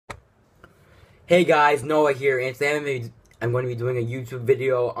Hey guys, Noah here, and today I'm going to be doing a YouTube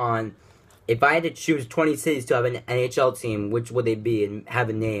video on if I had to choose 20 cities to have an NHL team, which would they be and have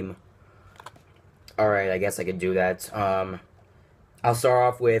a name. Alright, I guess I could do that. I'll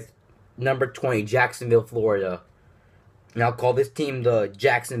start off with number 20, Jacksonville, Florida. And I'll call this team the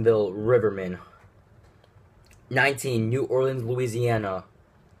Jacksonville Rivermen. 19, New Orleans, Louisiana.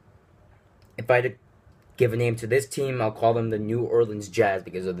 If I had to give a name to this team, I'll call them the New Orleans Jazz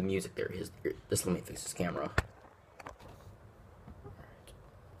because of the music there. Let me fix this camera.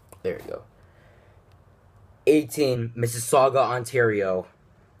 There you go. 18, Mississauga, Ontario.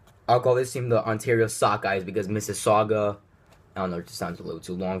 I'll call this team the Ontario Sockeyes because Mississauga, I don't know, it just sounds a little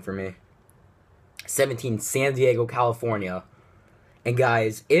too long for me. 17, San Diego, California. And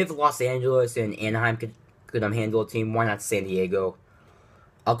guys, if Los Angeles and Anaheim could handle a team, why not San Diego?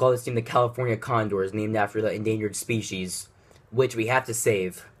 I'll call this team the California Condors, named after the endangered species, which we have to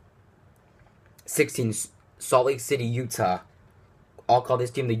save. 16, Salt Lake City, Utah. I'll call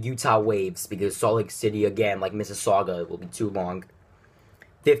this team the Utah Waves, because Salt Lake City, again, like Mississauga, will be too long.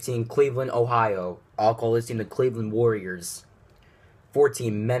 15, Cleveland, Ohio. I'll call this team the Cleveland Warriors.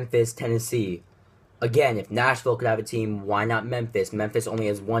 14, Memphis, Tennessee. Again, if Nashville could have a team, why not Memphis? Memphis only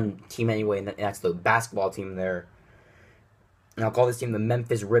has one team anyway, and that's the basketball team there. And I'll call this team the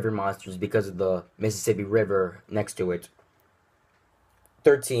Memphis River Monsters because of the Mississippi River next to it.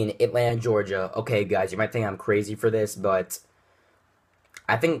 13, Atlanta, Georgia. Okay, guys, you might think I'm crazy for this, but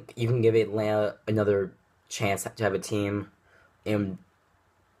I think you can give Atlanta another chance to have a team. And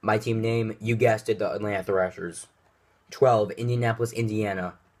my team name, you guessed it, the Atlanta Thrashers. 12, Indianapolis,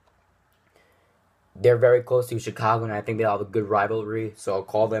 Indiana. They're very close to Chicago, and I think they have a good rivalry, so I'll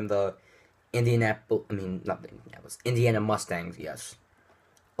call them the Indiana Mustangs, yes.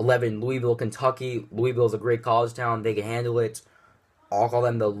 11, Louisville, Kentucky. Louisville is a great college town. They can handle it. I'll call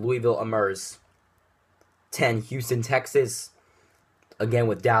them the Louisville Amerks. 10, Houston, Texas. Again,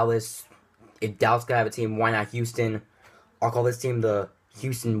 with Dallas. If Dallas could have a team, why not Houston? I'll call this team the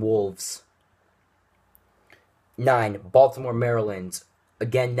Houston Wolves. 9, Baltimore, Maryland.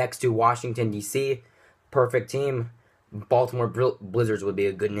 Again, next to Washington, D.C. Perfect team. Baltimore Blizzards would be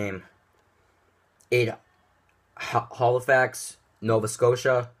a good name. 8, Halifax, Nova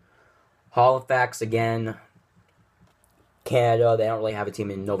Scotia. Halifax, again, Canada. They don't really have a team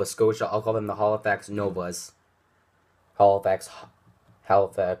in Nova Scotia. I'll call them the Halifax Novas. Halifax.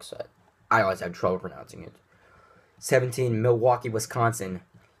 I always have trouble pronouncing it. 17, Milwaukee, Wisconsin.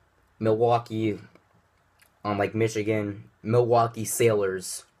 Milwaukee, on Lake Michigan. Milwaukee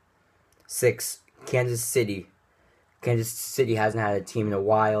Sailors. 6, Kansas City. Kansas City hasn't had a team in a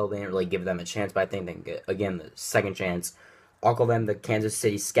while. They didn't really give them a chance, but I think they can get, again, the second chance. I'll call them the Kansas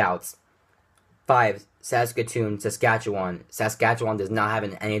City Scouts. 5, Saskatchewan. Saskatchewan does not have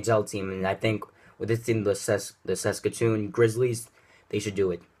an NHL team, and I think with this team, the Saskatoon Grizzlies, they should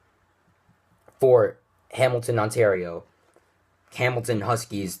do it. 4, Hamilton, Ontario. Hamilton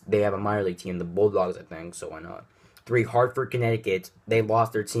Huskies, they have a minor league team, the Bulldogs, I think, so why not? 3, Hartford, Connecticut. They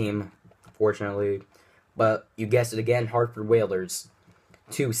lost their team, fortunately. But you guessed it again, Hartford Whalers.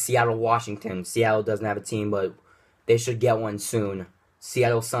 2, Seattle, Washington. Seattle doesn't have a team, but they should get one soon.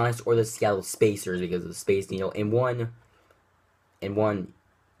 Seattle Sonics or the Seattle Spacers because of the Space Needle. And one,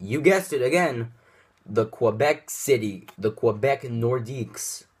 you guessed it again, the Quebec City, the Quebec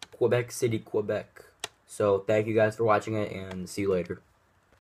Nordiques. Quebec City, Quebec. So thank you guys for watching it, and see you later.